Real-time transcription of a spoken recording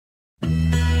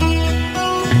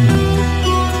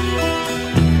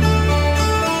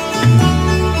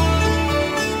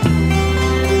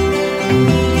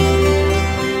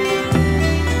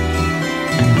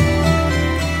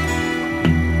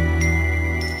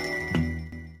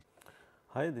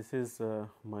Hi, this is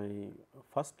my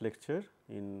first lecture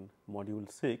in module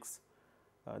 6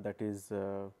 that is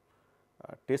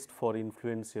test for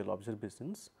influential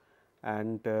observations,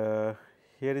 and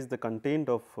here is the content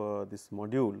of this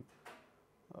module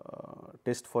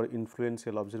test for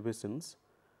influential observations.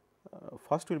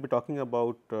 First we will be talking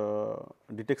about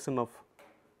detection of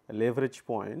a leverage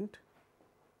point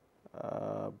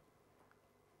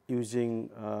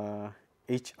using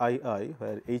HII,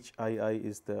 where HII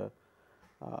is the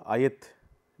ith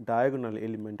diagonal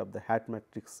element of the hat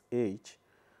matrix H,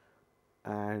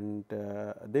 and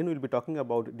then we will be talking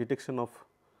about detection of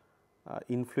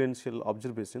influential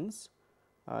observations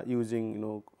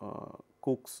using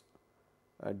Cook's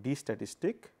D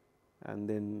statistic, and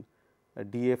then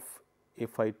DF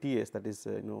FITS, that is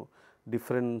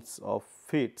difference of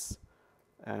fits,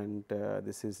 and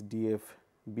this is DF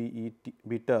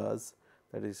betas,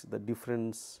 that is the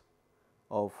difference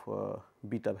of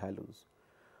beta values.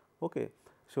 Okay.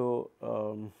 So,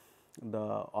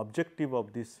 the objective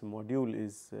of this module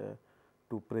is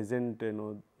to present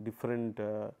different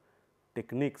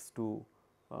techniques to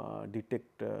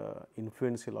detect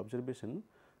influential observation.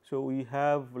 So, we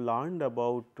have learned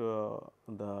about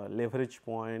the leverage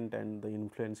point and the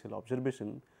influential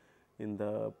observation in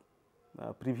the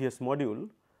previous module.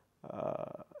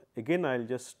 Again I will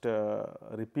just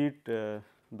repeat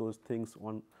those things,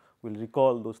 will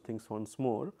recall those things once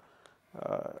more.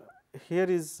 Here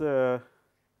is the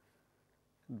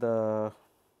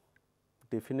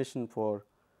definition for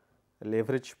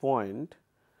leverage point.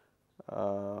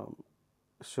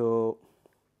 So,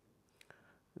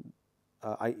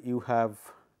 you have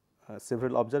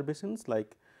several observations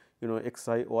like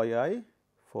xi, yi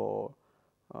for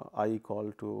I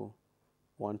equal to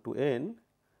 1 to n,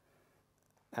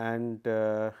 and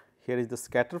here is the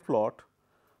scatter plot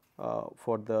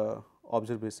for the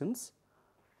observations,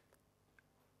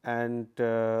 and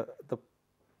the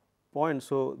points.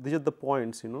 So, these are the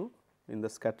points in the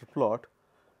scatter plot,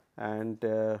 and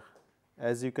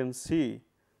as you can see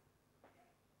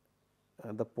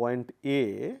the point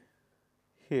A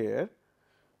here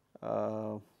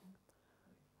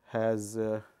has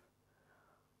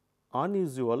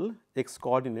unusual x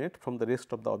coordinate from the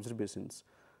rest of the observations.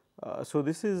 So,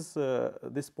 this is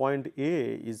this point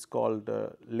A is called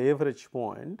leverage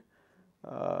point.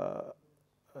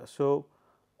 So,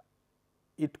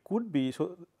 it could be,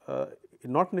 so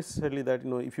not necessarily that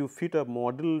if you fit a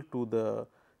model to the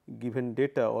given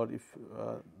data, or if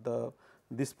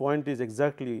this point is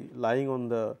exactly lying on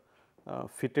the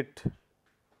fitted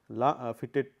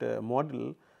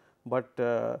model, but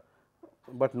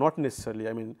not necessarily.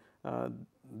 I mean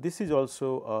this is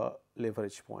also a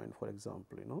leverage point, for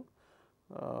example.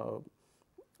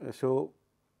 So,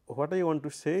 what I want to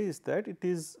say is that it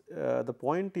is the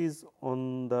point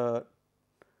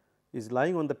is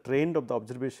lying on the trend of the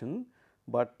observation,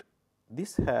 but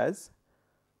this has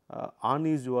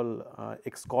unusual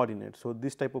x coordinate. So,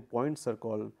 this type of points are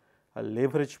called a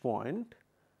leverage point,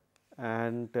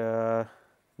 and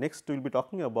next we will be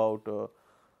talking about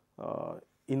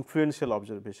influential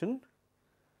observation.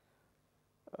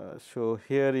 So,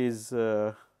 here is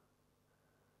an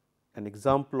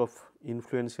example of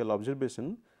influential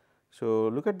observation. So,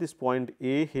 look at this point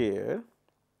A here.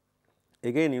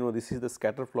 Again this is the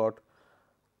scatter plot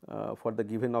for the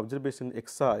given observation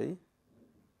xi,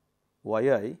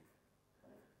 yi,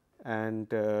 and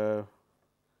the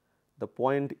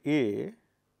point A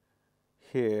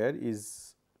here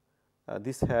is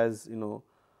this has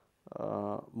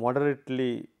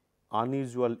moderately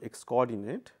unusual x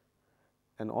coordinate,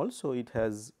 and also it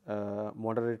has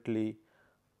moderately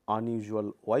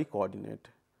unusual y coordinate.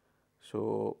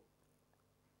 So,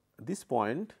 this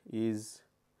point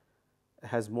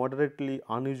has moderately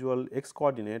unusual x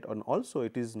coordinate, and also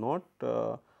it is not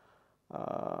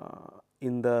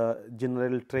in the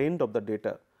general trend of the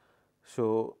data.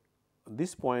 So,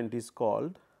 this point is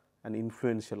called an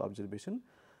influential observation.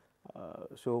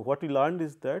 So, what we learned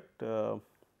is that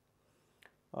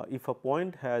if a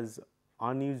point has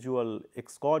unusual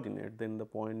x coordinate, then the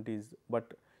point is,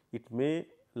 but it may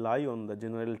lie on the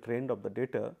general trend of the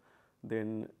data,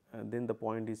 then the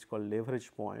point is called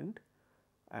leverage point.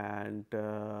 And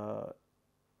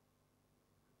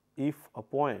if a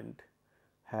point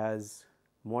has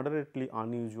moderately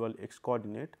unusual x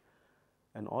coordinate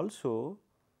and also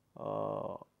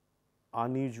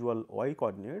unusual y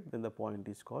coordinate, then the point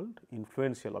is called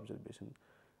influential observation,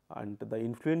 and the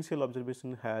influential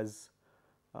observation has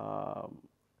a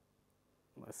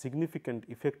significant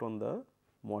effect on the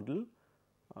model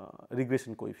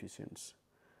regression coefficients.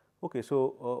 Okay,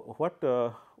 so what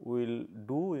we will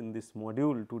do in this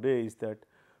module today is that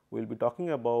we will be talking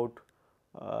about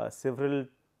several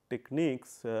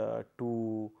techniques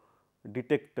to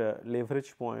detect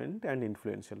leverage point and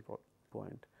influential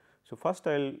point. So, first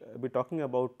I will be talking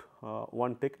about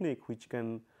one technique which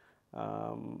can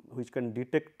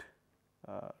detect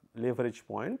leverage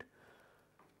point.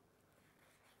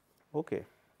 Okay.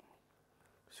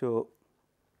 So,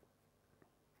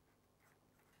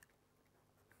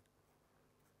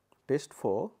 test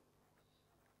for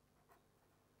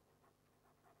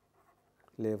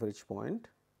leverage point.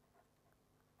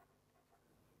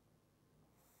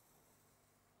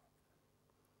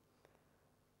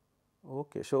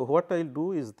 Okay. So, what I will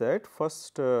do is that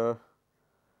first I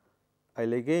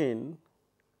will again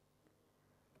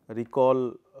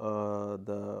recall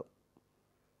the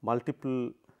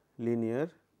multiple linear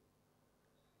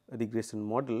regression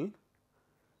model,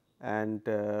 and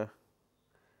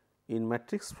in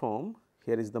matrix form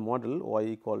here is the model y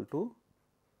equal to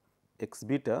x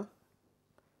beta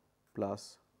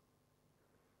plus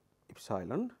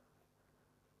epsilon,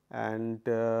 and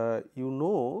you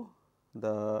know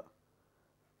the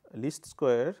least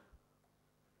square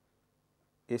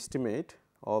estimate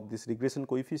of this regression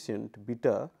coefficient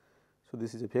beta. So,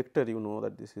 this is a vector, you know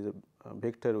that this is a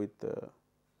vector with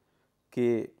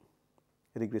k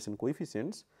regression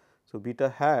coefficients. So, beta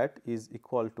hat is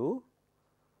equal to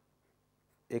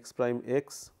x prime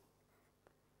x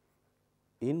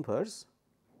inverse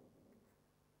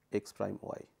x prime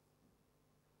y.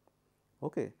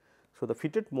 Okay. So, the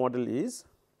fitted model is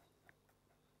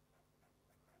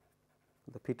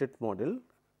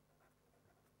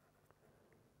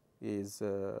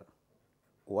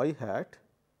y hat,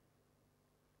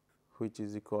 which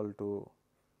is equal to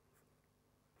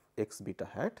x beta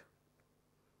hat,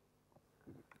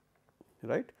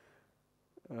 right.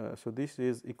 So, this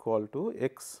is equal to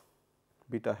x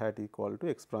beta hat equal to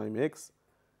x prime x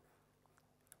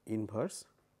inverse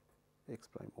x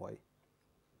prime y,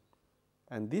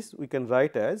 and this we can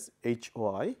write as h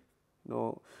y.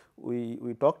 Now,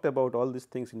 we talked about all these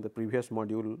things in the previous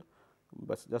module,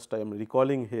 but just I am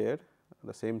recalling here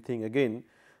the same thing again.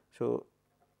 So,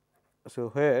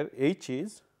 here h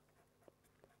is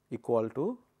equal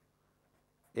to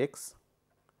x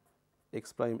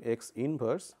prime x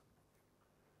inverse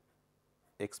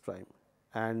x prime,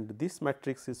 and this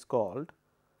matrix is called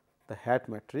the hat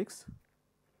matrix,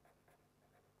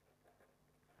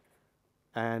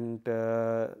 and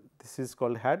this is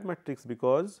called hat matrix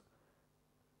because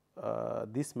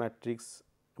this matrix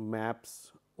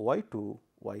maps y to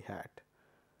y hat.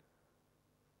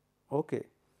 Okay.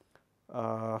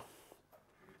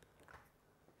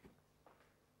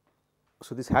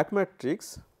 So, this hat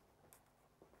matrix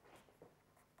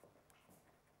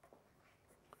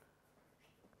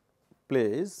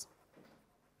plays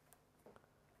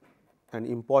an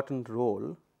important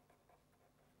role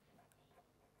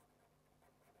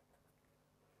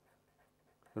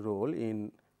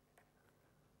in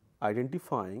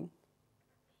identifying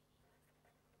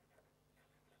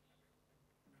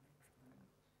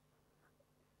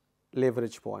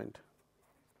leverage point.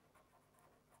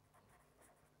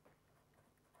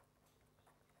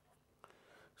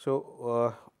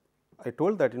 So, I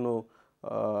told that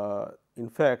in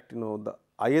fact, the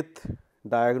ith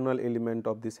diagonal element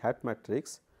of this hat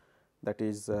matrix, that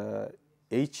is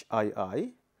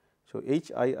HII. So,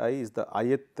 HII is the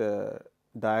ith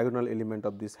diagonal element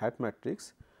of this hat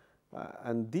matrix,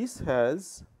 and this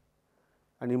has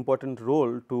an important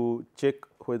role to check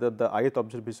whether the ith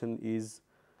observation is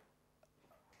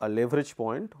a leverage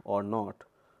point or not.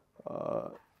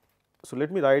 So,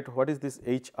 let me write what is this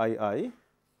HII.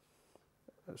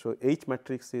 So, H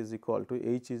matrix is equal to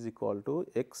H is equal to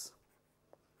x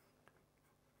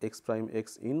prime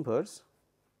x inverse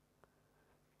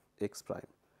x prime.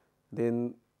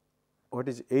 Then what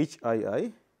is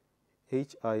HII?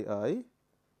 HII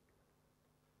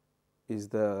is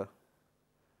the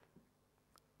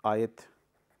ith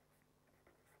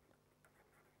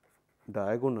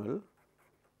diagonal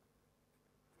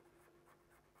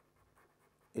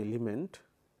element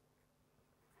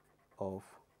of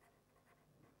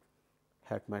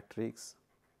hat matrix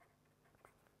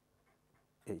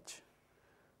H.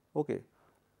 Okay.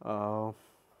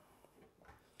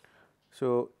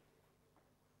 So,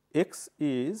 X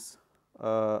is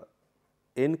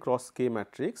n cross k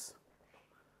matrix,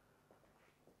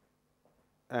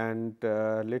 and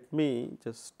let me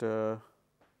just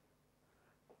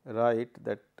write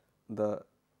that the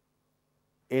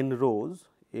n rows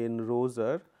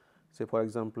are, say for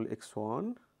example, x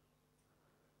 1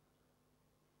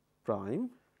 prime,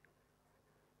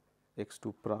 x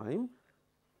 2 prime,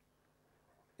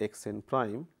 x n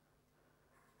prime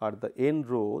are the n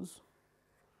rows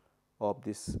of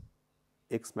this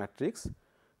X matrix,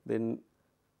 then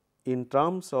in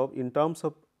terms of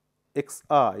x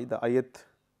I, the ith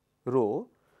row,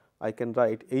 I can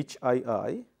write h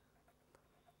I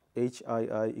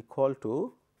equal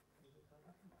to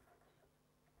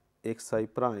x I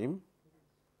prime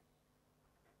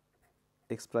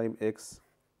x prime x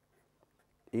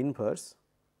inverse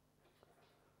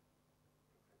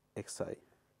x I.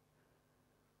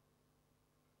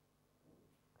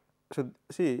 So,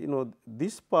 see,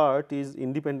 this part is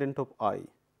independent of I.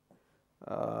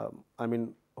 I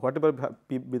mean, whatever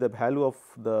be the value of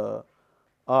the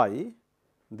I,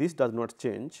 this does not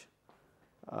change.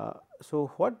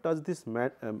 So, what does this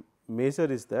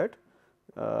measure is that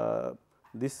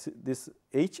this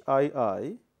h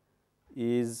I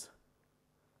is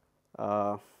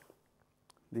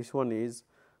this one is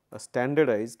a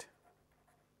standardized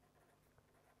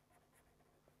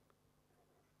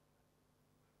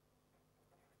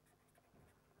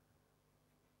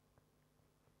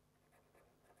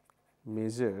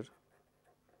measure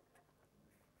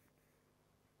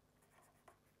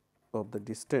of the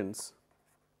distance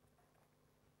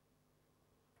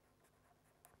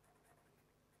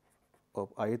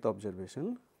of ith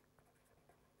observation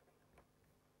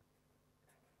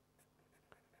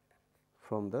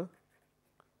from the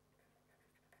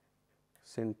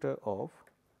center of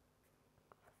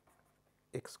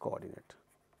x coordinate.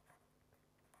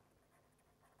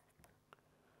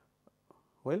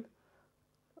 Well,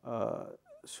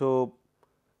 so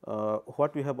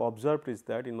what we have observed is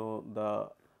that the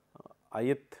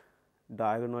ith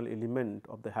diagonal element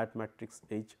of the hat matrix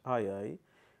H I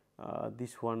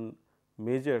this one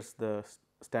measures the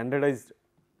standardized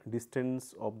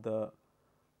distance of the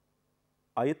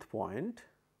ith point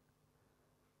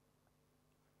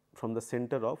from the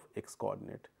center of x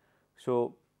coordinate.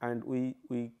 So, and we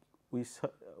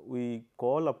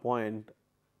call a point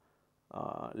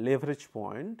leverage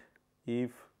point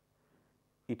if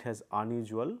it has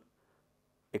unusual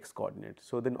x coordinate.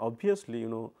 So, then obviously,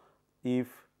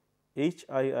 if h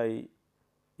I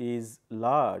is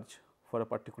large for a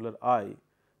particular I,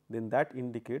 then that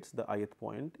indicates the ith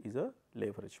point is a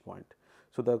leverage point.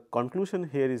 So, the conclusion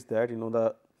here is that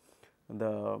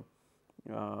the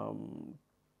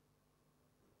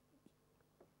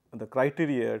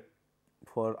criteria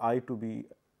for I to be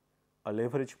a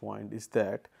leverage point is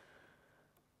that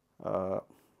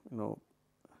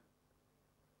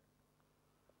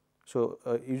so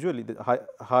usually the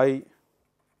high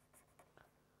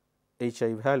h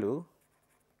I value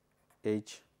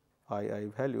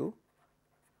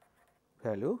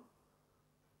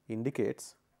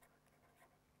indicates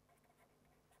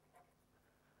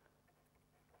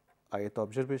ith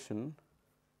observation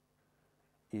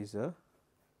is a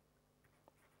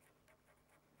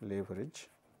leverage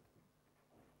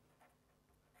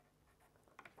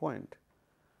point.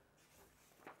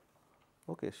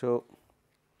 Okay, so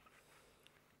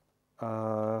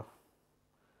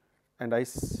and I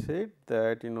said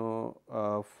that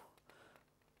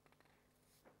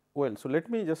well, so let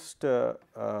me just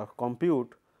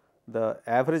compute the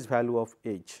average value of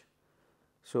h.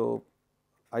 So,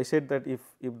 I said that if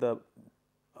the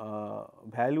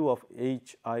value of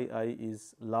h I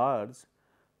is large,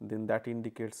 then that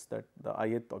indicates that the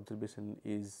ith observation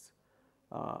is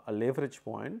a leverage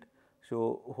point.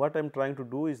 So, what I am trying to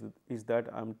do is that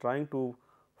I am trying to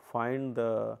find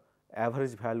the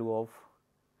average value of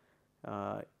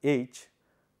h,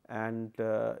 and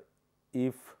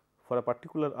if for a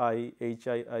particular I h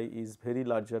I is very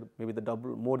larger, maybe the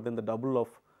double, more than the double of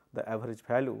the average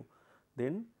value,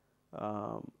 then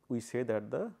we say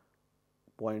that the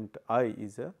point I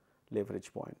is a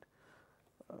leverage point.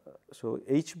 So,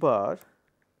 h bar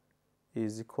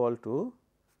is equal to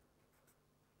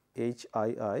h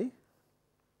I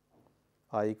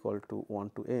equal to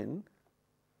 1 to n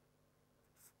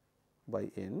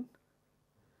by n.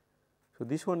 So,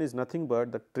 this one is nothing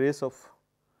but the trace of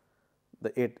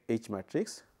the H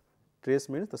matrix. Trace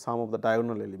means the sum of the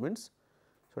diagonal elements.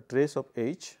 So, trace of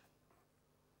H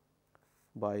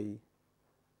by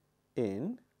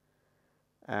n,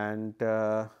 and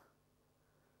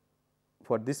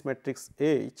for this matrix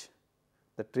H,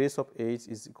 the trace of H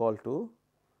is equal to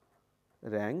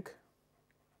rank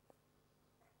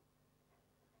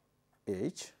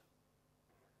H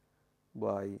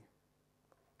by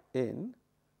n,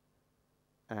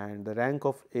 and the rank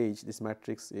of H, this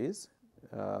matrix is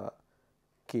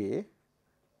k.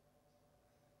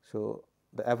 So,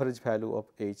 the average value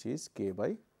of H is k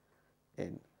by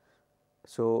n.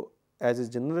 So, as a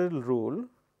general rule,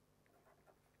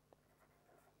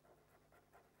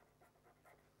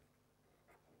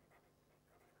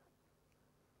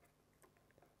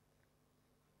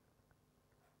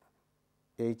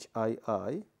 h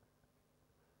I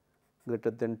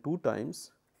greater than 2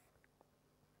 times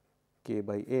k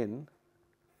by n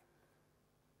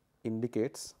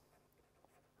indicates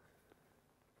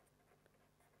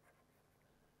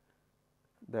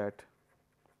that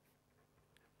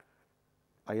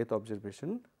ith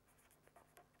observation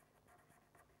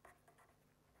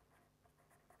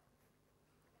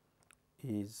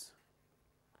is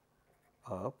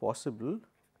a possible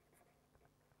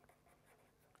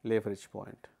leverage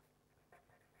point.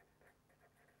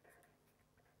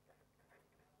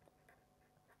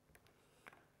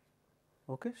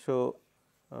 Okay. So,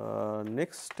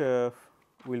 next we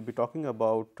will be talking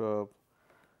about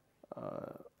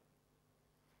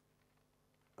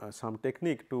some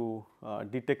technique to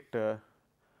detect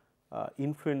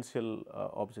influential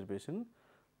observation.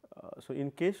 So,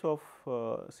 in case of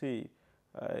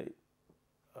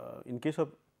in case of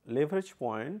leverage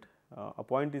point, a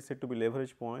point is said to be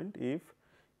leverage point if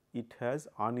it has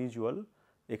unusual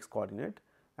x coordinate,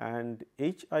 and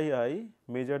HII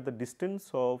measure the distance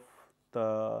of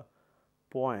the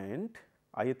point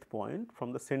ith point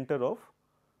from the center of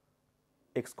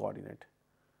x coordinate.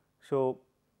 So,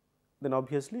 then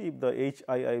obviously, if the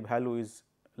HII value is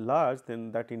large,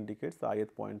 then that indicates the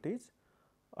ith point is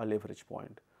a leverage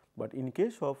point. But in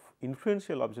case of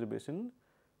influential observation,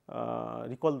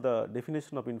 recall the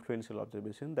definition of influential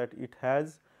observation, that it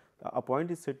has a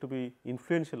point is said to be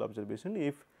influential observation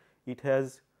if it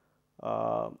has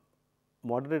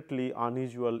moderately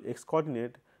unusual x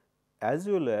coordinate as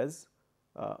well as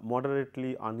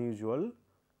moderately unusual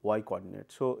y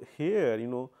coordinate. So, here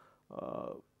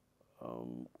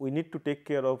we need to take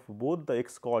care of both the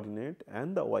x coordinate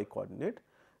and the y coordinate,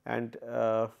 and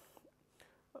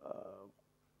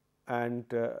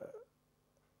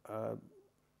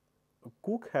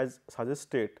Cook has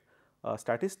suggested a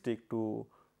statistic to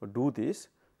do this.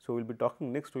 So, we will be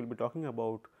talking next, we will be talking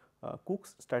about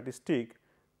Cook's statistic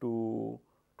to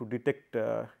detect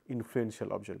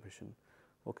influential observation.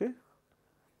 Okay.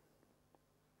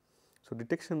 So,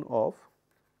 detection of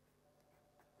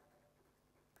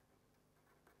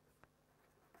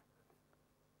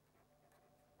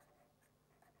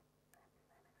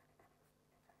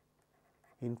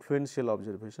influential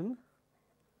observation.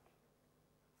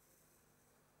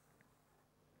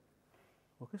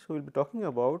 Okay. So, we will be talking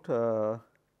about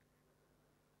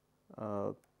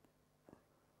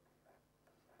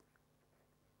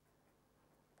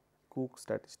Cook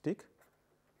statistic.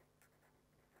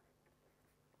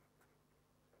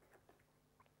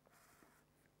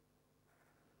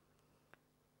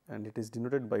 And it is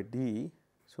denoted by D.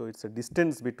 So, it is a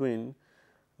distance between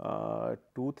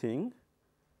two things.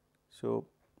 So,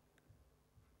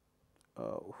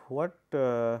 what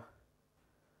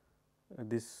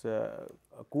this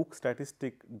Cook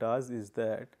statistic does is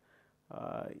that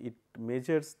it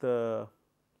measures the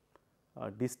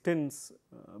distance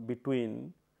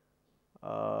between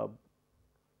the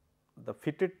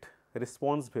fitted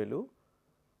response value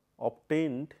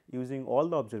obtained using all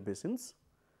the observations,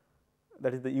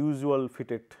 that is the usual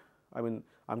fitted. I mean,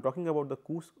 I am talking about the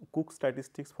Cook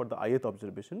statistics for the ith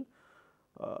observation.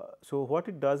 So, what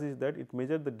it does is that it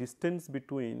measures the distance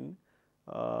between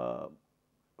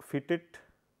fitted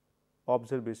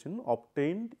observation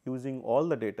obtained using all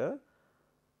the data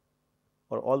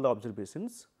or all the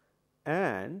observations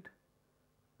and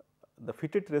the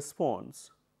fitted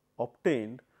response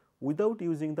obtained without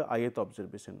using the ith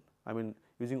observation. I mean,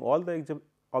 using all the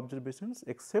observations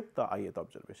except the ith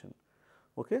observation.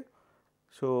 Okay.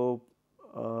 So,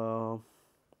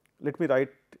 let me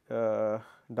write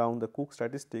down the Cook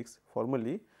statistics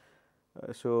formally.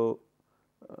 So,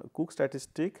 Cook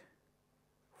statistic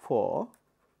for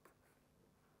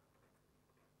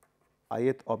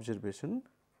ith observation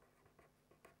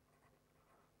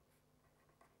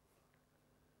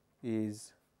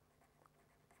is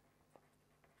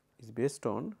based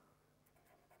on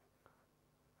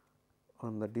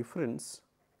the difference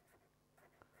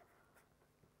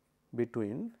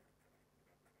between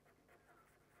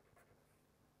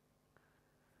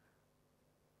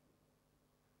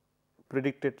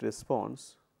predicted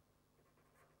response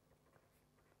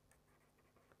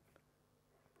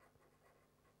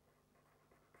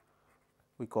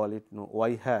we call it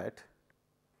y hat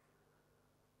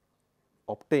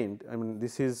obtained. I mean,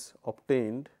 this is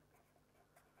obtained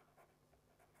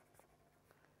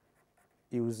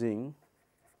using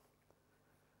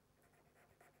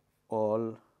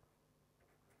all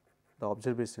the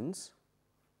observations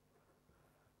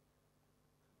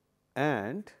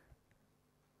and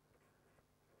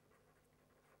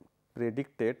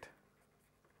predicted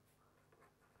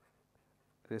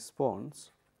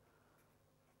response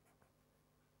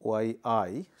y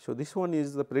I. So, this one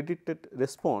is the predicted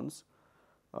response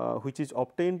which is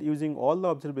obtained using all the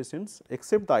observations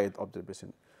except the ith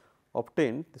observation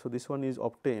obtained. So, this one is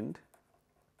obtained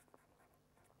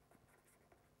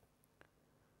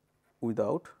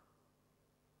without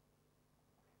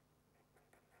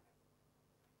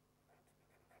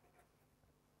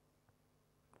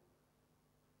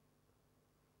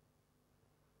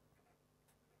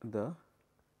the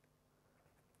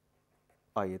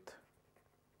ith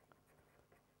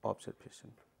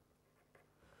observation.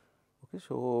 Okay,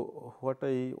 so, what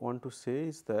I want to say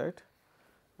is that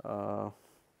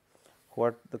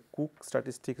what the Cook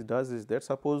statistics does is that,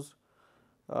 suppose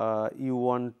you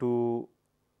want to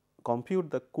compute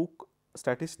the Cook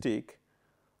statistic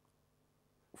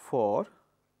for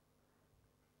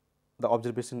the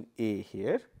observation A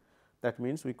here, that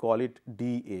means we call it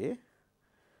d A.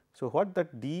 So, what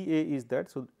that d A is that,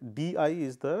 so d I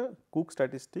is the Cook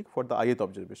statistic for the ith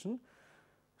observation.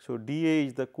 So, d A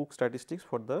is the Cook statistics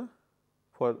for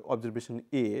observation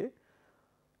A.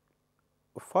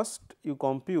 First you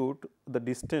compute the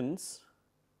distance,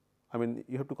 I mean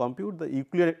you have to compute the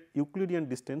Euclidean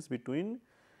distance between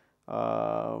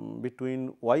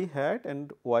y hat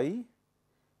and y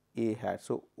A hat.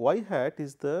 So, y hat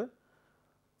is the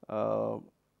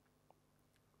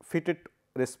fitted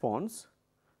response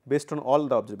based on all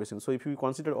the observations. So, if you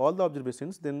consider all the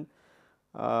observations, then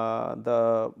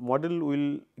the model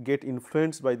will get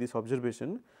influenced by this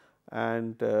observation,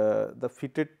 and the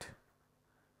fitted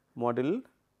model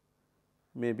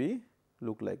may be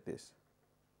look like this.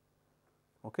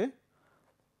 Okay.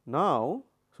 Now,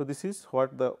 so this is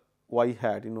what the y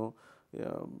hat,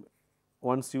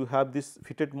 once you have this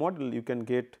fitted model, you can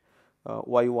get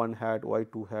y 1 hat, y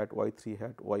 2 hat, y 3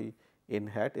 hat, y n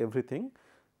hat, everything,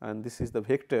 and this is the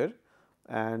vector,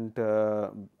 and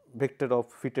vector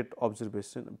of fitted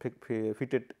observation,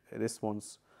 fitted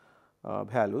response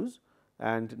values,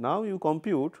 and now you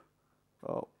compute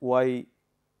y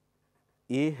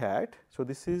A hat. So,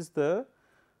 this is the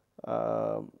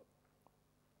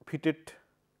fitted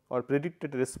or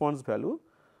predicted response value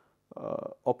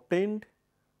obtained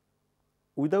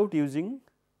without using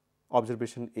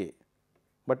observation A,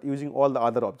 but using all the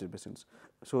other observations.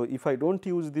 So, if I do not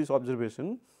use this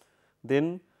observation,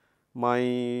 then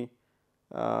my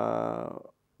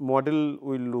model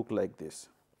will look like this,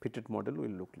 fitted model will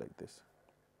look like this.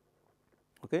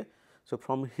 Okay. So,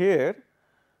 from here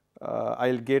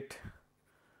I will get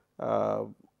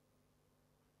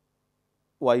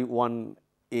y 1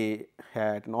 A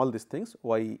hat and all these things,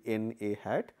 y n A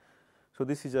hat. So,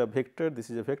 this is a vector, this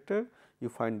is a vector, you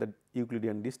find the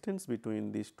Euclidean distance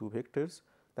between these two vectors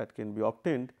that can be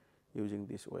obtained using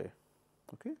this way.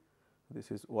 Okay.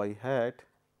 This is y hat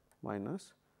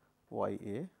minus y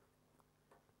A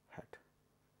hat.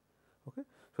 Okay.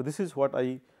 So, this is what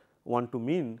I want to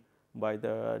mean by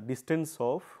the distance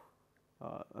of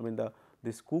I mean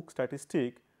this Cook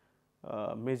statistic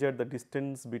measure the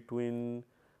distance between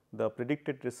the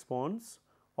predicted response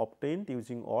obtained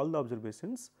using all the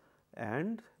observations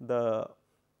and the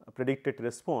predicted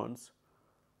response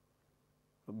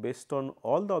based on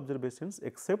all the observations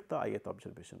except the ith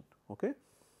observation. Okay.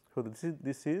 So,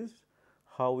 this is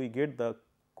how we get the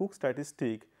Cook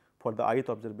statistic for the ith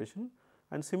observation,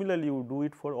 and similarly you do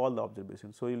it for all the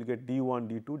observations. So, you will get d 1,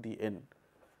 d 2, d n.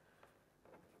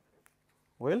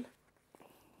 Well,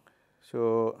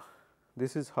 so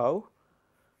this is how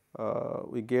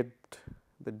we get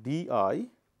the d I,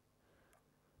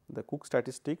 the Cook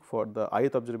statistic for the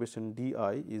ith observation d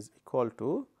I is equal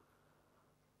to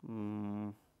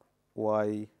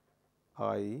y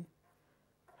I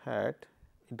hat,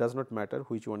 it does not matter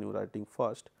which one you are writing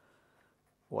first,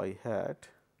 y hat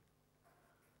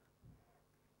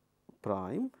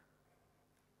prime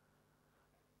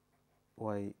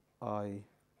y I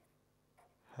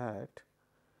hat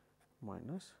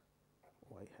minus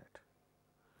y hat.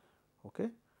 Okay.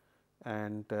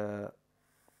 And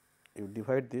you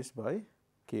divide this by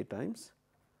k times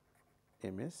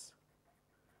m s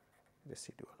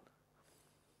residual.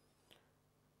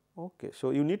 Okay.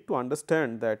 So, you need to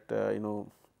understand that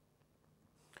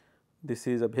this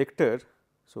is a vector.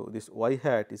 So, this y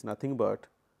hat is nothing but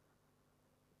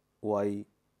y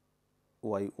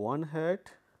 1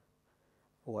 hat,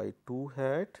 y 2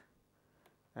 hat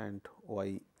and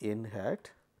y n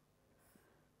hat,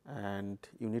 and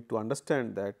you need to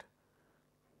understand that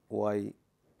y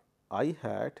I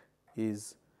hat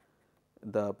is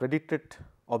the predicted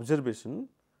observation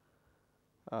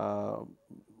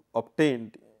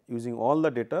obtained using all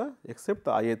the data except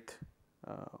the ith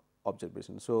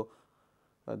observation. So,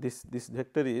 this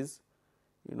vector is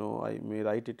I may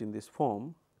write it in this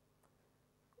form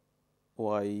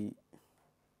y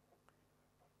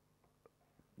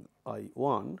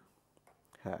I1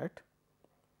 hat,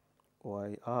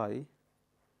 y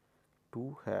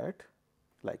I2 hat,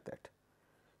 like that,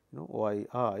 y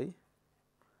I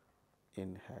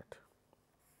n hat.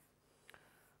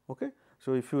 Okay.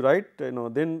 So, if you write,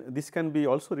 then this can be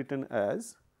also written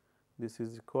as, this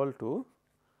is equal to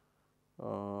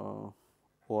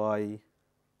y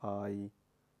I,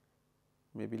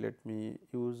 maybe let me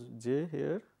use j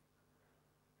here,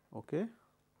 okay,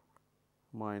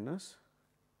 minus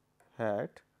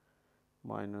hat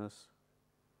minus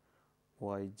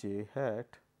y j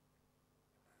hat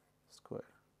square,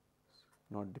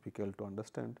 not difficult to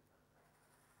understand,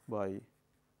 by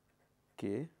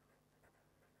k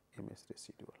m s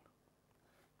residual.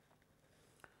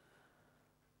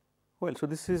 Well, so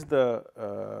this is the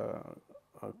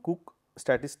Cook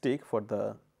statistic for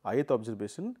the ith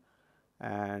observation,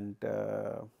 and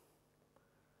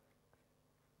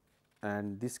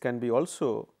this can be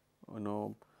also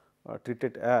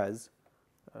treated as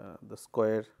the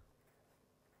square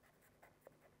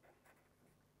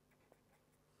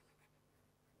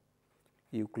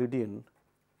Euclidean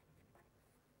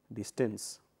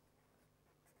distance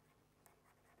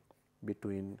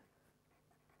between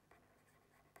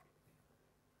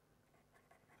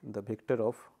the vector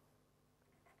of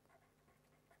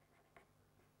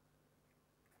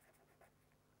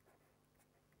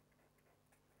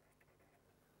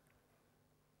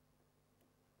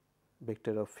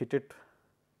fitted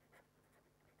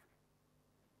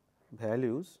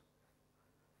values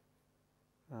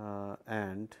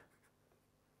and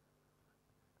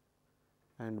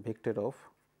vector of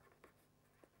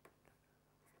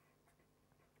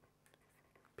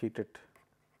fitted,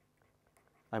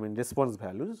 I mean response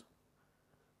values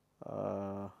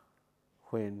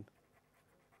when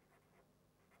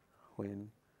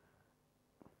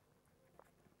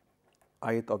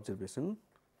ith observation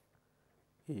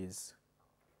is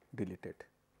deleted.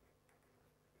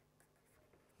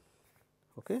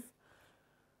 Okay.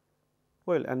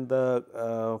 Well, and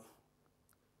the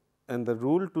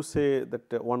rule to say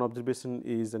that one observation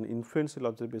is an influential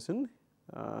observation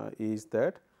is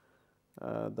that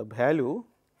the value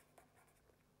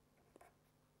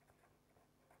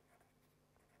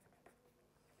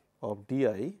of d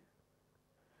I.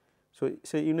 So,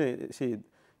 say you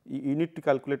need to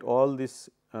calculate all this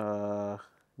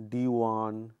d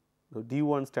 1. So, d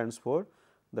 1 stands for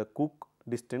the Cook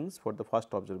distance for the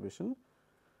first observation,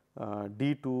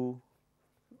 d 2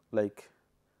 like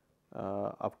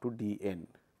up to d n.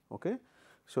 Okay.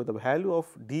 So, the value of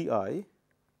d I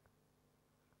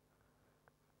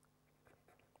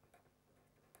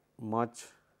much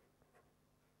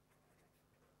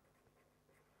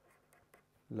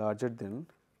larger than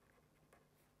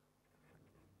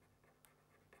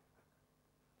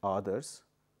others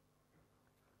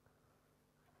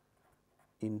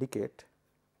indicate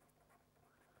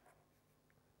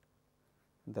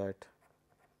that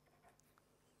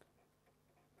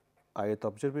ith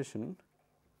observation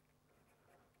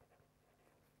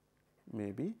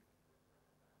may be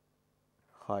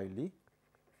highly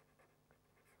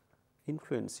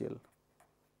influential.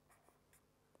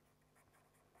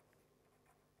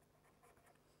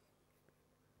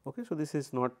 Okay. So, this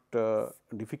is not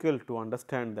difficult to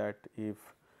understand that if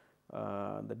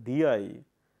the d I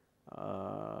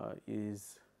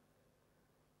is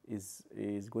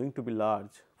going to be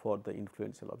large for the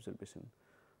influential observation.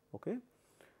 Okay.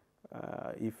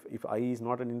 If I is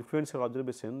not an influential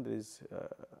observation, there is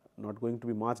not going to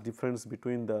be much difference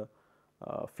between the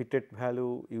fitted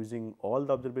value using all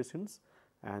the observations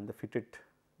and the fitted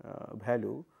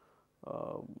value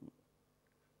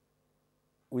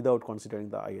without considering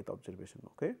the ith observation.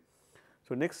 Okay.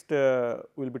 So, next we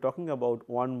will be talking about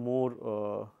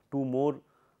two more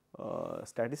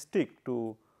statistic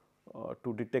to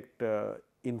detect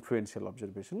influential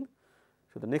observation.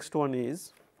 So, the next one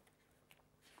is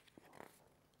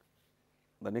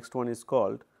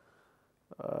called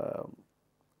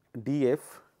DF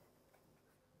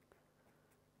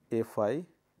FI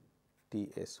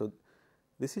TS. So,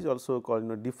 this is also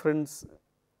called difference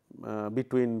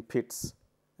between fits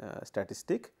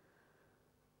statistic.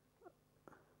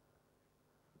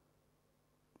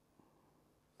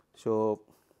 So,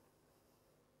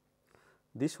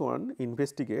 this one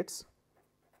investigates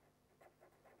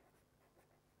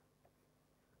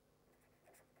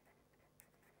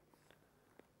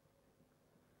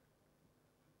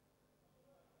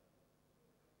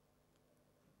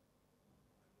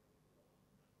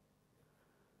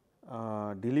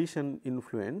deletion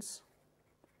influence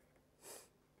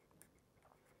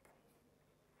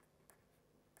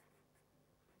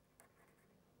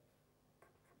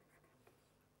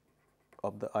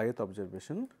of the ith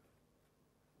observation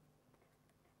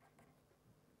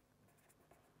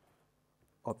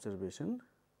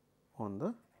on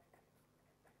the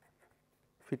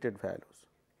fitted values.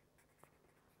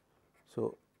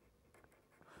 So,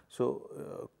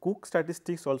 Cook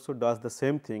statistics also does the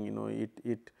same thing, you know,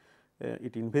 it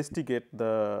investigate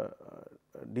the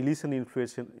deletion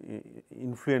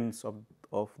influence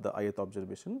of the ith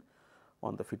observation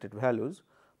on the fitted values,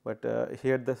 but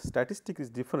here the statistic is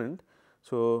different.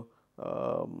 So,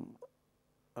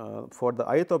 for the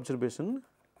ith observation,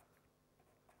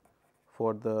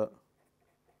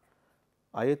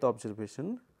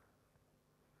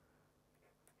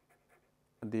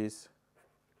 this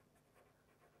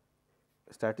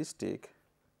statistic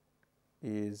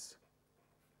is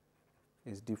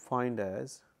defined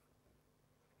as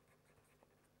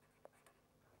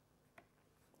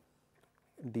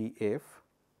df,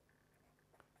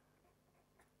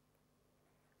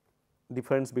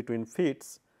 difference between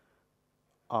fits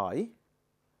I,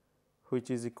 which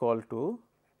is equal to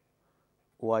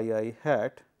y I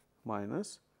hat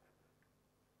minus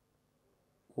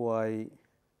y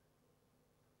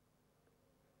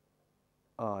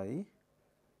I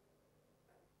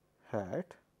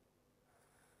hat,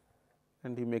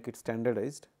 and you make it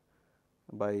standardized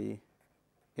by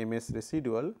MS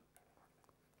residual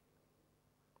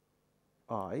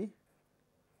I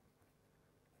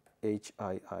H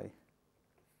I I.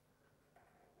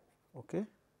 Okay.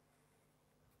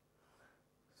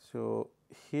 So,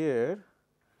 here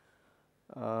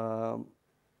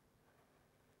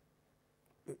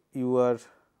you are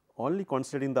only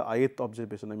considering the ith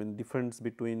observation, I mean difference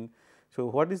between. So,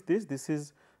 what is this? This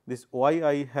is this y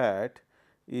I hat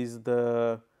is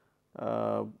the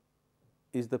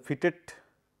fitted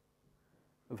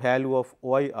value of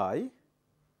y I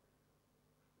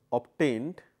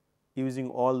obtained using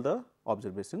all the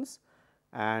observations,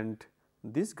 and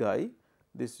this guy,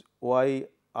 this y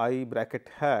I bracket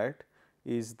hat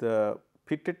is the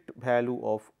fitted value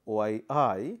of y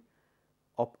I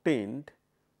obtained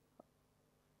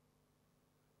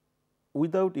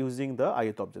without using the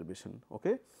ith observation.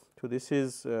 Okay. So, this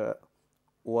is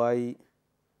y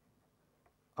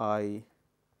I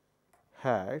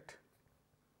hat,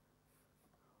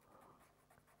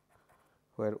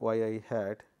 where y I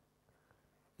hat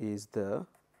is the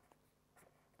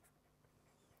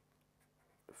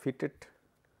fitted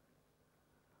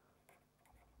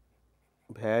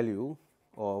value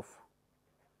of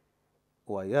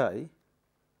y I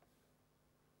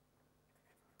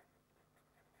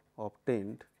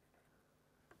obtained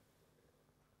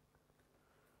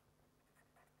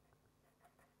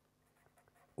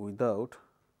without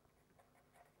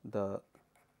the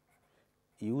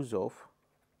use of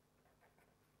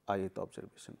ith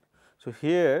observation. So,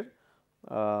 here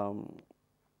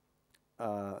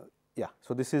yeah.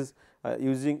 So, this is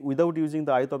using without using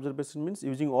the ith observation means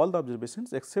using all the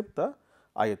observations except the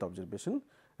ith observation,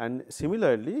 and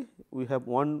similarly we have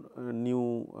one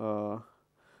new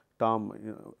term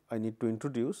I need to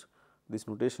introduce this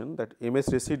notation, that MS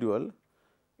residual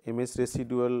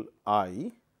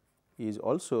I is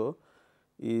also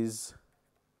is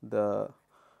the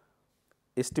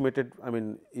estimated, I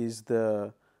mean is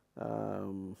the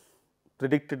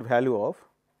predicted value of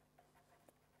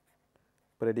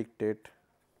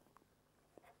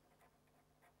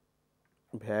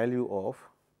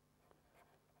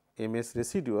MS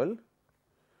residual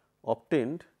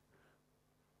obtained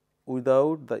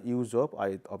without the use of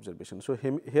ith observation. So,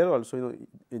 here also, you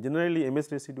know, generally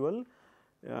MS residual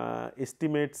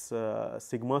estimates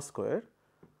sigma square,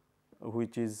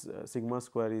 which is sigma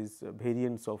square is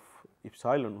variance of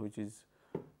epsilon, which is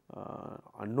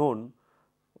unknown,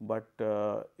 but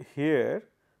here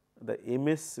the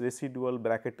MS residual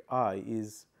bracket I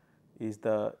is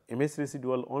the MS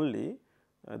residual only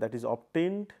that is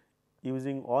obtained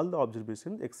using all the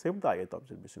observations except the ith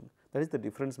observation. That is the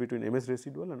difference between MS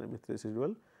residual and MS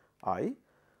residual I.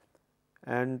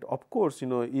 And of course, you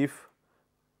know, if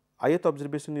ith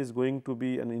observation is going to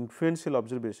be an influential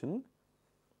observation,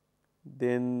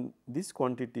 then this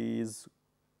quantity is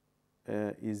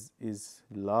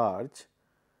large.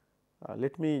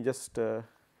 Let me just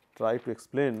try to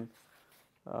explain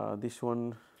this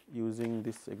one using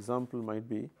this example might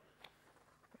be.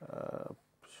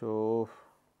 So,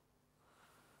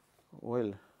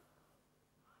 well,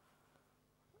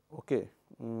 okay.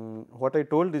 What I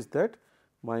told is that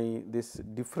my this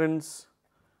difference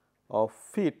of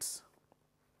fits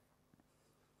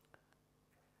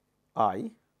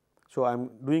I. So, I am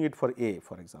doing it for A,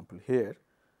 for example, here.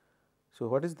 So,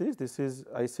 what is this? This is,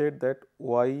 I said that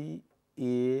y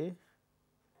A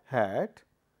hat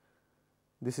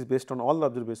this is based on all the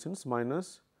observations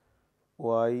minus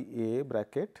y a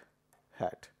bracket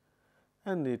hat,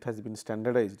 and it has been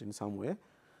standardized in some way.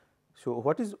 So,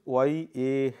 what is y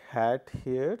a hat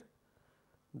here?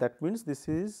 That means, this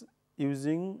is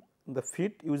using the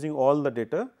fit using all the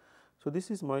data. So,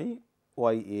 this is my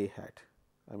y a hat.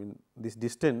 I mean, this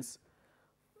distance,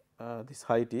 this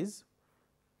height is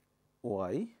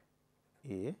y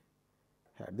a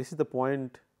hat. This is the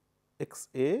point x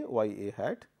a y a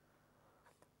hat,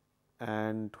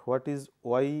 and what is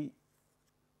y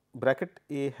bracket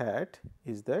a hat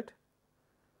is that.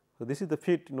 So, this is the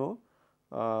fit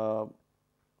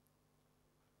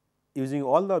using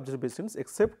all the observations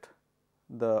except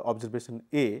the observation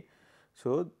A.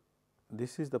 So,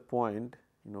 this is the point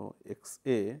x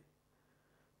a,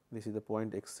 this is the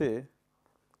point x a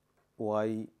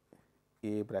y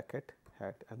a bracket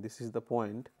hat, and this is the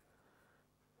point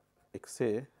x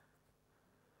a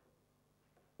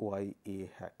y a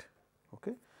hat.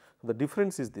 Okay. So, the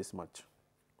difference is this much,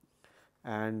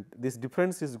 and this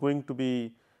difference is going to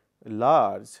be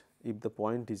large if the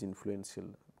point is influential,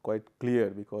 quite clear,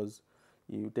 because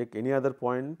you take any other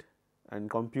point and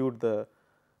compute the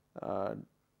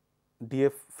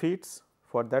df fits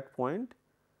for that point,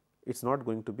 it is not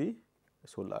going to be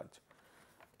so large.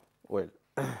 Well,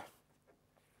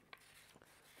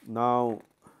 now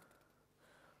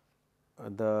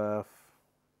the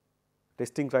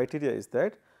testing criteria is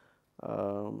that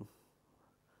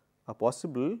a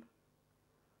possible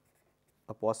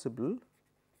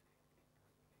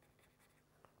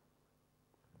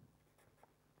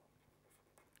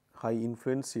high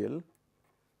influential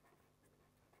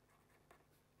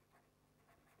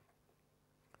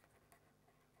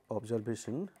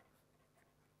observation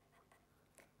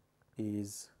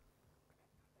is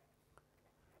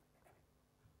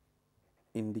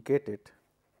indicated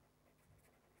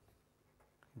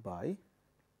by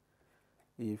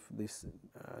if this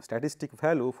statistic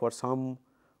value for some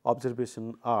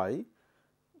observation I,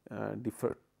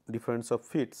 difference of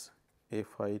fits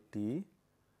f I t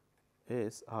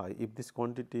s I, if this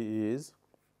quantity is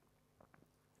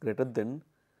greater than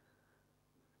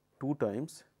 2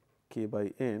 times k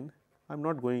by n. I am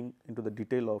not going into the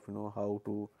detail of how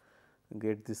to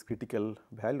get this critical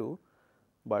value,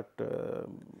 but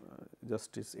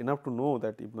just is enough to know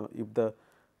that if the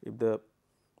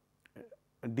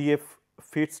df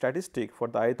fit statistic for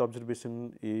the ith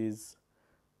observation is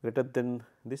greater than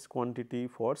this quantity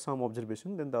for some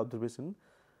observation, then the observation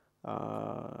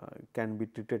can be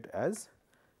treated as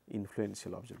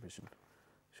influential observation.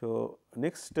 So,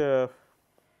 next we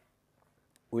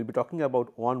will be talking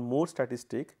about one more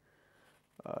statistic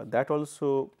that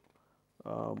also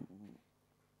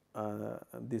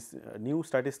this new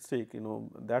statistic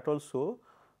that also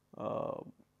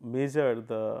measure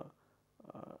the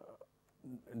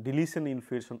deletion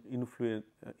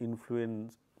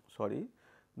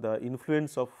the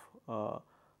influence of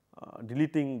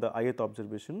deleting the ith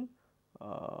observation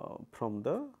from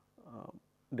the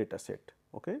data set.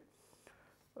 Okay.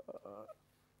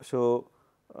 So,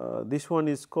 this one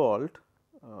is called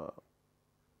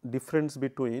difference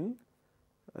between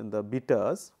the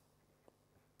betas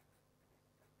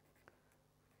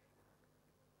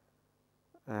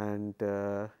and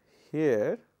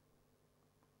here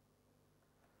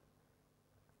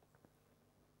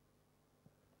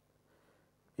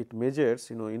it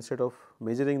measures instead of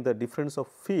measuring the difference of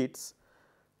fits,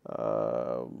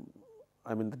 I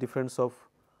mean the difference of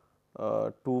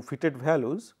two fitted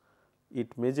values,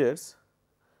 it measures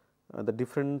the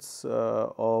difference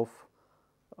of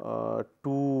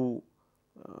two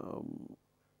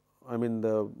I mean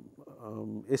the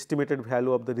estimated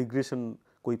value of the regression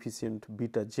coefficient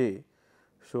beta j.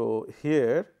 So,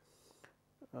 here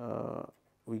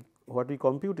what we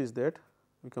compute is that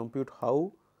we compute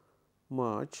how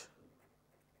much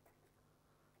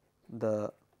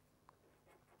the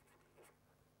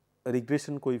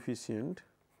regression coefficient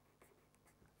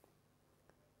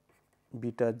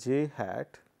beta j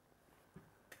hat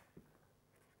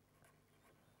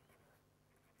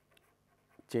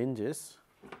changes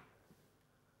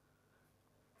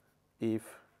if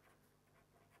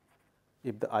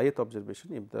the ith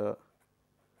observation,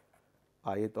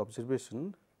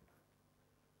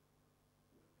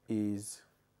 is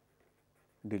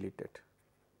deleted.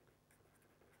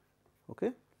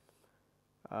 Okay.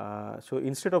 So,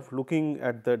 instead of looking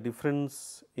at the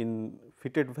difference in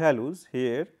fitted values,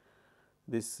 here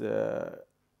this df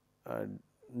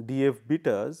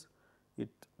betas, it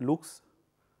looks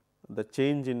the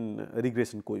change in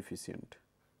regression coefficient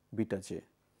beta j.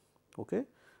 Okay.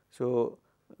 So,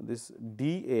 this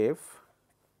df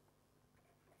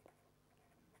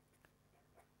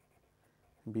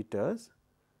betas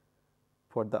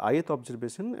for the ith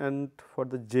observation, and for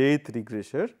the jth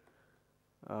regressor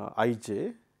I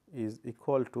j is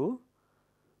equal to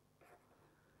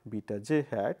beta j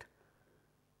hat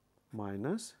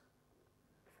minus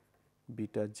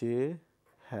beta j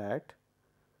hat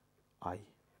I,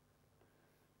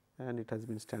 and it has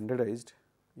been standardized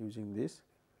using this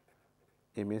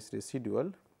MS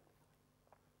residual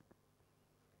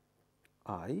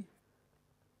I,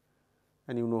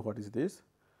 and you know what is this,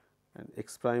 and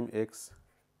x prime x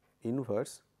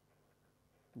inverse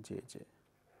j j.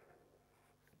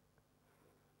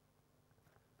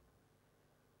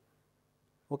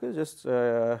 Okay, just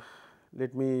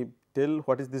let me tell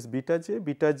what is this beta j.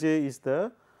 Beta j is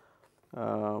the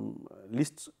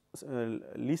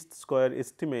least square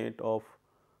estimate of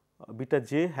beta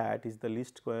j hat is the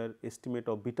least square estimate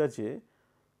of beta j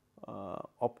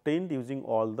obtained using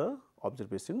all the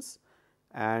observations,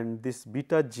 and this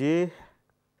beta j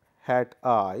hat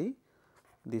I,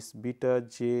 this beta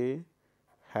j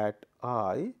hat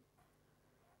I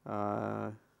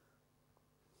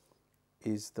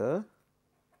is the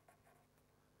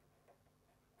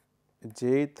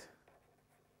jth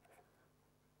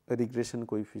regression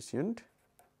coefficient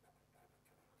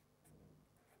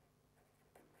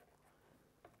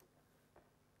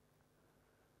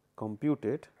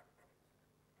computed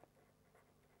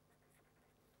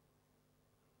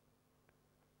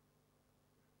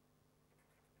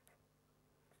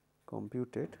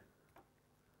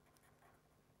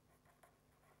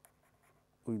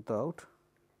without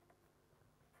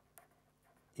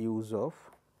use of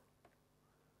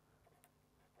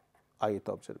ith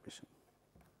observation.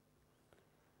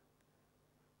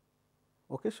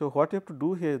 Okay, so what you have to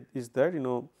do here is that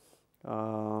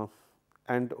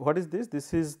and what is this?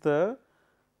 This is the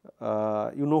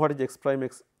you know what is x prime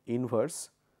x inverse,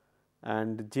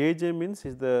 and j j means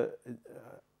is the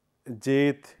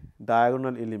jth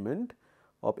diagonal element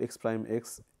of x prime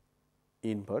x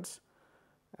inverse,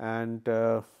 and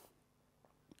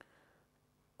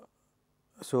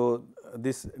so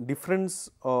this difference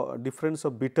of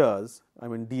betas, I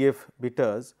mean df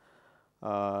betas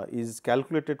is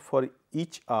calculated for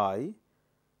each I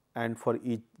and for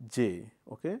each j.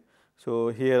 Okay. So,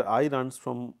 here I runs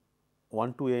from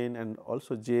 1 to n and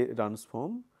also j runs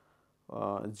from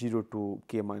 0 to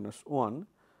k minus 1,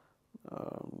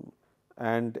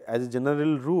 and as a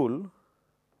general rule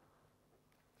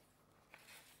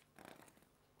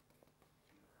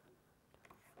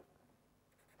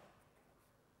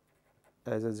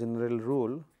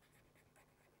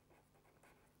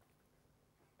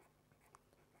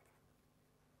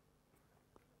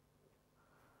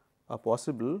a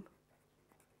possible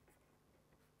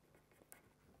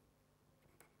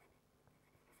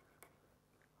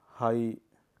high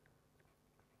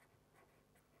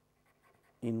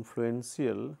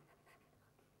influential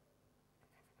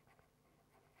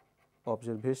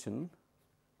observation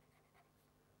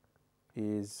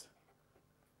is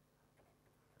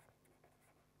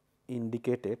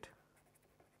indicated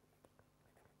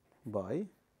by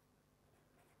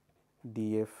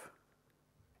df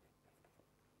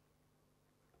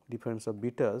difference of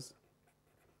betas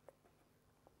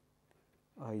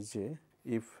I j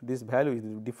if this value is,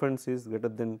 the difference is greater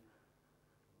than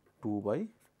 2 by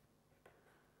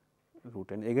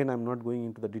root, and again I am not going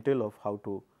into the detail of how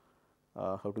to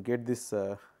get this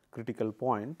critical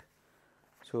point.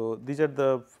 So, these are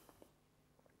the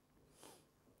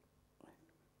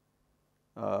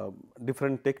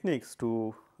different techniques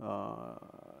to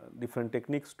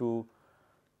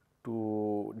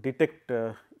detect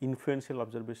influential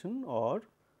observation or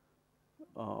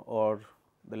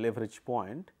the leverage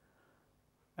point.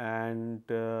 And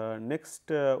next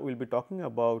we will be talking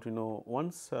about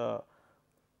once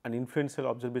an influential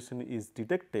observation is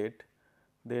detected,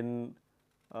 then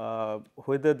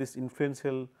whether this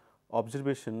influential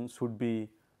observation should be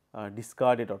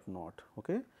discarded or not.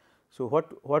 Okay. So,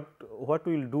 what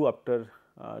we will do after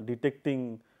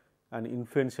detecting an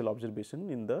influential observation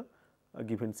in the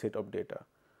given set of data.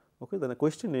 Okay. Then the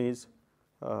question is,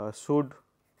 should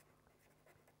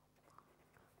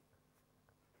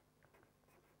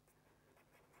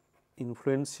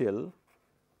influential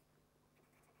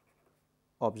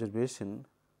observation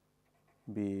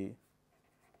be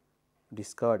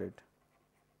discarded?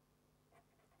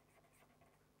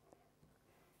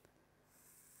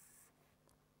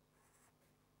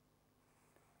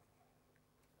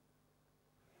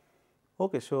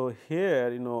 Okay, so here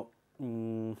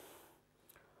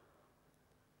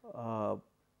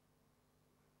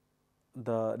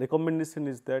the recommendation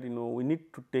is that we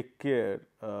need to take care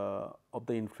of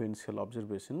the influential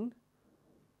observation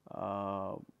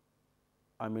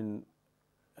I mean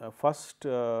first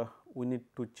we need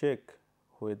to check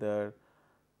whether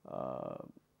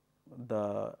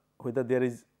whether there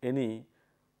is any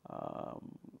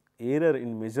error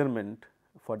in measurement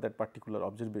for that particular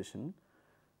observation,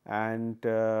 and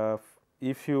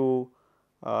if you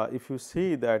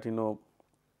see that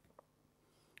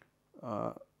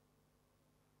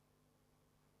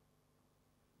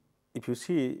if you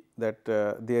see that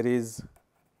there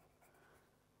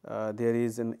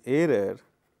is an error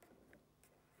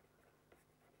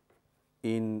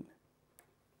in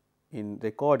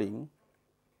recording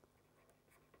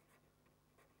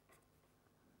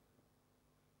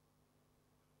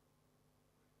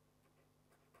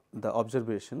the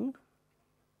observation,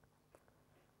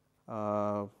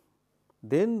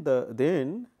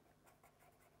 then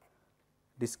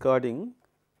discarding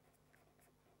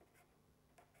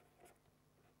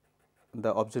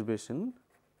the observation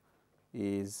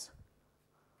is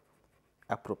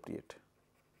appropriate.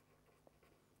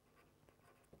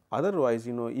 Otherwise,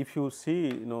 if you see,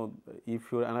 if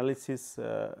your analysis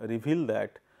reveal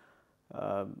that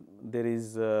there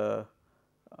is the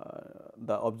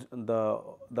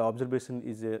observation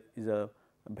is a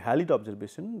valid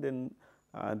observation, then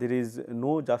there is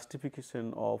no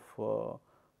justification of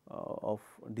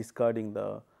discarding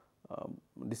the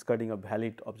discarding a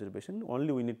valid observation.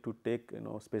 Only we need to take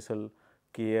special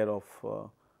care of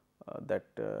that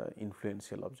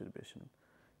influential observation.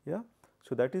 Yeah.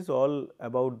 So, that is all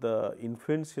about the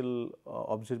influential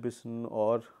observation,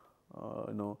 or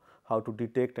how to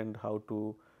detect and how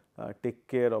to take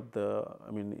care of the,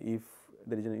 I mean, if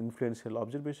there is an influential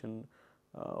observation,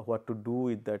 what to do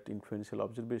with that influential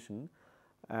observation.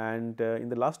 And in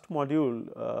the last module,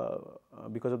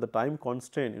 because of the time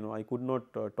constraint, I could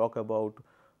not talk about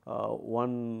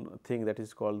one thing that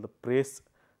is called the Press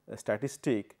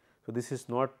statistic. So, this is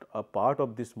not a part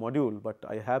of this module, but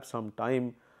I have some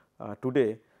time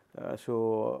today.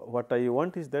 So, what I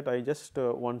want is that I just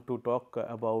want to talk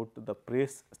about the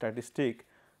Press statistic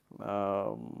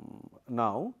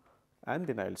now, and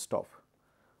then I will stop.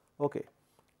 Okay.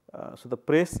 So, the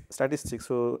Press statistics.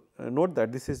 So, note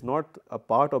that this is not a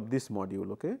part of this module.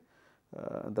 Okay.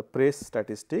 The Press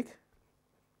statistic.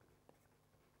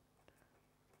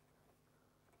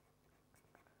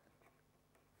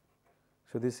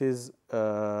 So, this is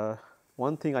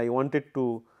one thing I wanted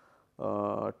to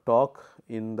talk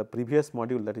in the previous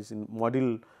module, that is in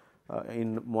model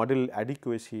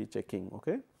adequacy checking.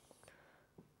 Okay.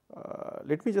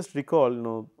 Let me just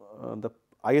recall the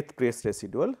ith Press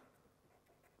residual.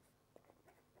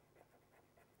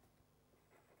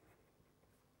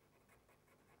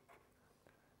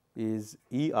 Is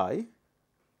E I,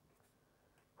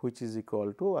 which is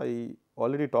equal to, I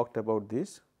already talked about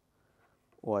this,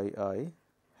 Y I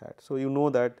hat. So, you know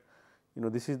that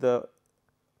this is the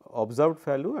observed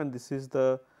value and this is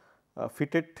the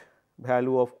fitted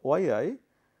value of Y I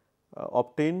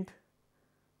obtained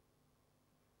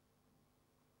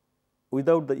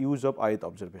without the use of ith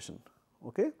observation.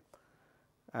 Okay.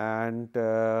 And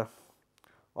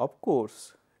of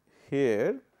course,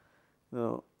 here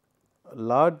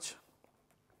large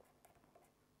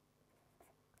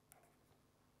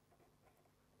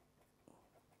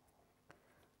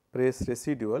Press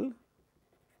residual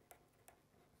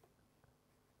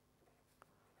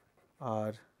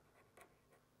are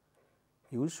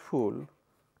useful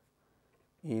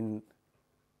in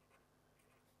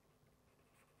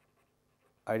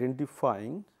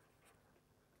identifying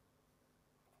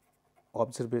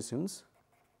observations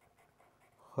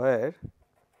where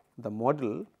the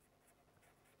model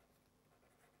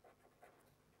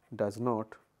does not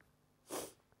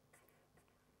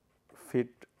fit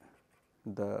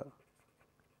the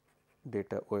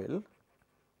data well.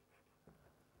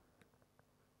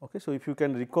 Okay. So, if you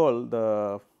can recall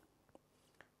the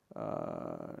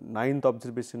ninth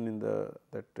observation in the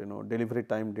delivery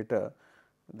time data,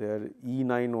 there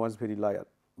E9 was very large,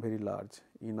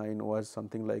 E9 was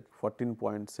something like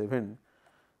 14.7,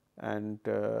 and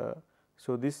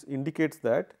so this indicates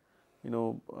that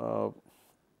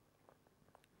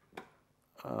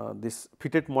this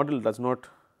fitted model does not,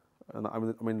 I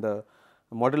mean the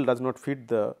model does not fit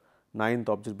the ninth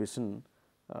observation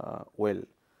well.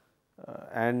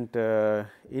 And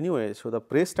anyway, so the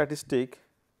Press statistic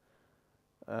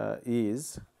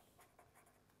is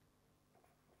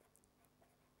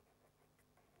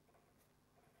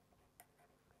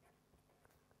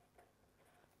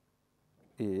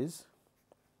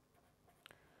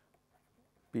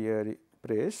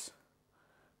Press,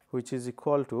 which is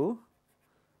equal to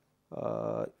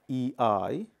E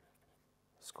I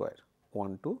square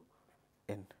 1 to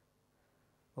n.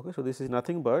 Okay. So, this is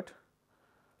nothing but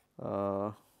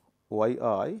y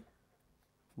I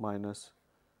minus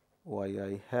y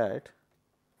I hat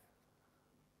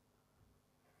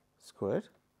square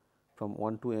from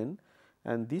 1 to n,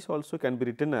 and this also can be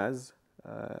written as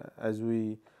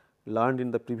we learned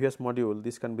in the previous module,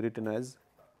 this can be written as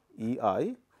E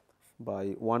I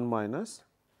by 1 minus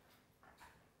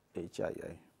h I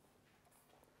I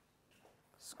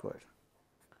square.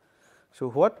 So,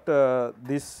 what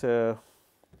this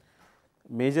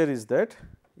measure is that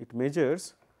it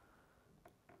measures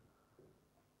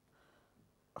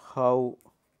how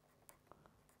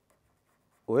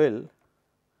well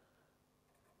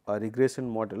a regression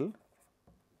model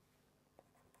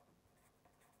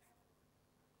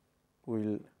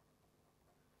will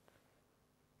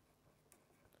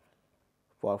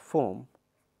perform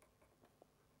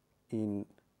in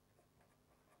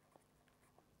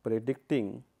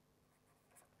predicting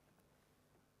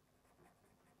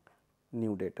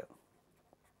new data.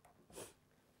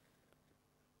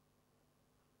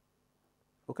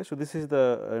 Okay, so this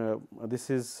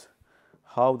is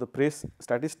how the Preis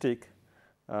statistic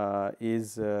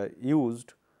is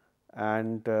used,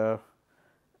 and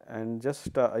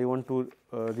just I want to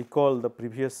recall the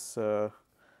previous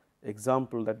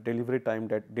example, that delivery time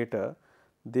data.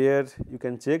 There you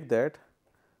can check that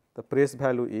the Preis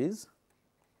value is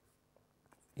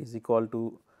equal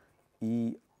to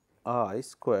E I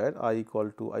square, I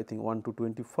equal to I think 1 to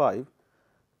 25,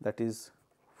 that is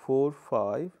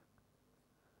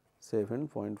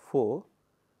 457.4,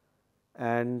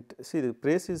 and see the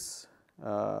Preis is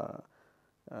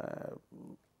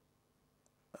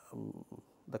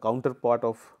the counterpart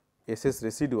of SS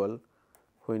residual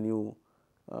when you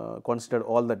consider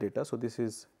all the data. So, this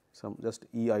is some just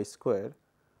E I square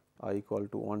I equal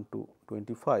to 1 to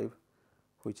 25,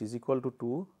 which is equal to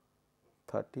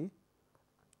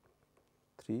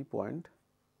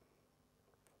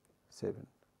 233.7.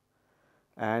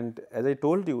 And as I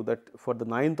told you that for the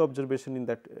 9th observation in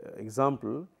that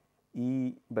example,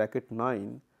 E bracket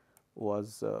 9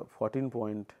 was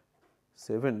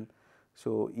 14.7.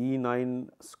 So, E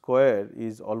 9 square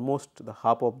is almost the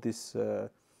half of this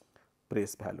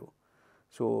Preis value.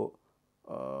 So,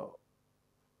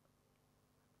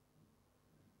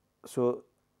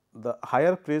 the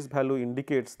higher Preis value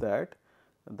indicates that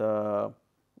the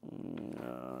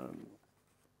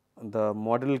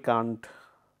model can't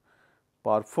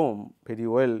perform very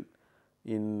well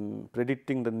in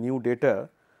predicting the new data.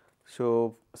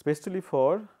 So, especially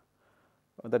for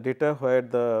the data where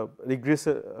the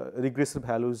regressor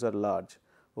values are large.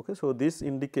 Okay. So, this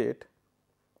indicate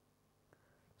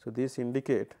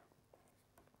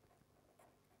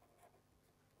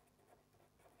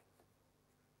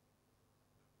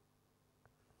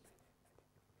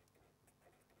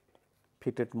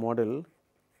fitted model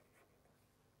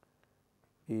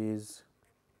is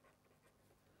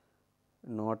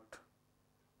not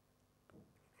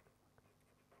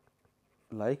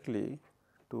likely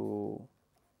to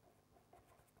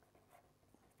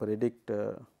predict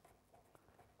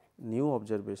new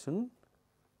observation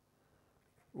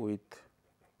with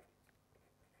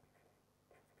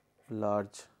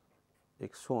large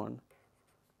x 1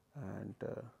 and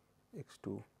x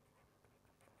 2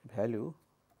 value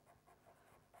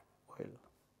well,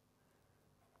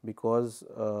 because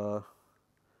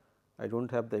I do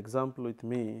not have the example with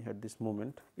me at this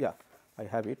moment. Yeah, I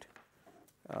have it.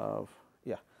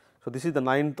 Yeah. So, this is the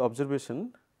 9th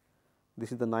observation.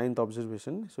 This is the 9th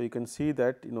observation. So, you can see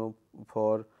that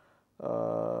for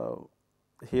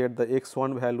here the x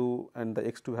 1 value and the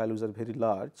x 2 values are very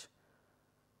large,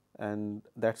 and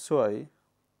that is why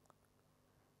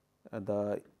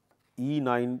the E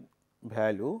 9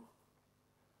 value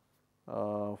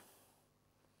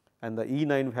and the E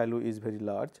 9 value is very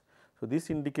large. So, this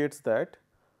indicates that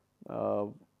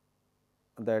the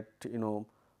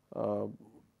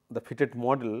fitted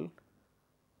model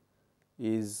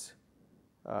is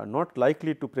not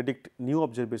likely to predict new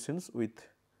observations with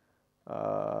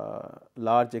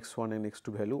large x 1 and x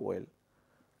 2 value well.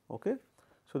 Okay.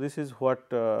 So, this is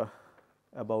what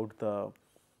about the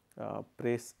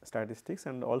Preis statistics,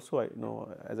 and also I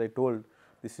as I told,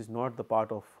 this is not the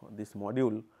part of this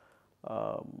module.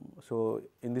 So,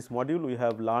 in this module we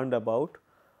have learned about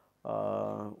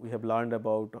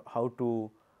how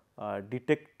to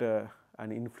detect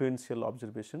an influential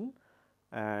observation,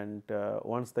 and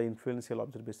once the influential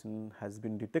observation has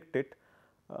been detected,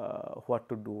 what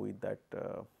to do with that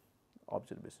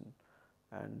observation.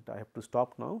 And I have to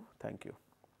stop now. Thank you.